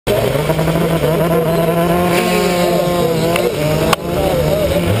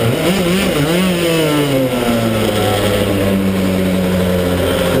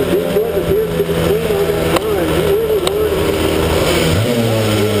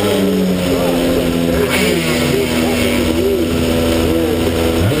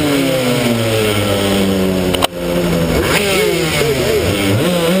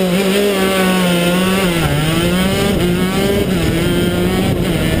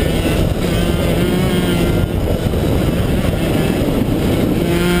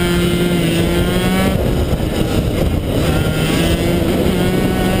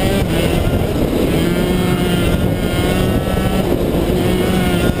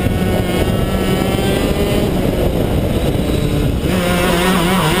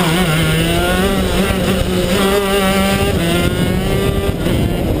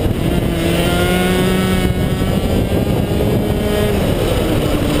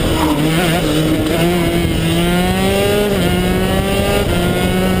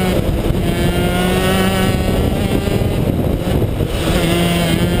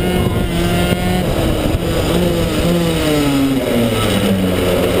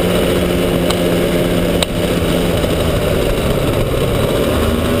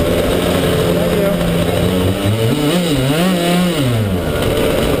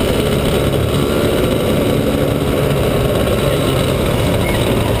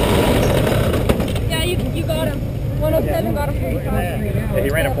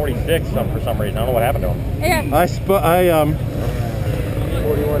46 for some reason. I don't know what happened to him. Yeah.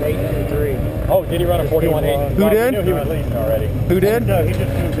 41.823. Oh, did he run a 41.8? Who did? We knew he was leading already. Who did? No, he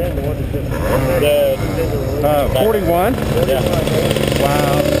just tuned in to what is this? 41? Yeah.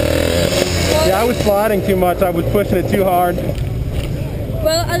 Wow. Yeah, I was sliding too much. I was pushing it too hard.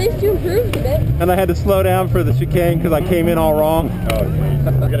 Well, at least you improved a bit. And I had to slow down for the chicane because I came in all wrong. Oh, geez.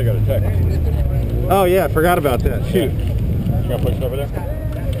 We gotta go to check. Oh yeah, I forgot about that. Shoot. You gonna push it over there?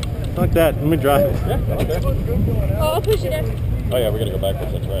 Like that. Let me drive it. Yeah, okay. Oh, I'll push it in. Oh yeah, we gotta go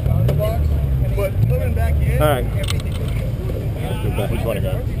backwards, that's right. But coming back in, Alright. We just wanna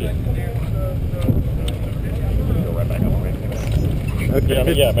go. Yeah. Go right back up.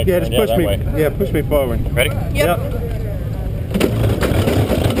 Okay. Yeah, make yeah, turn. just push that me. way. Yeah, push me forward. Ready? Yep.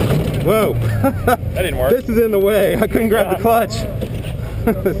 Whoa. That didn't work. This is in the way. I couldn't grab the clutch.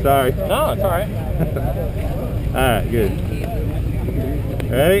 Sorry. No, it's alright. Alright, good.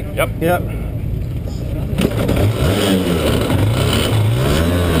 Ready? Yep. Yep.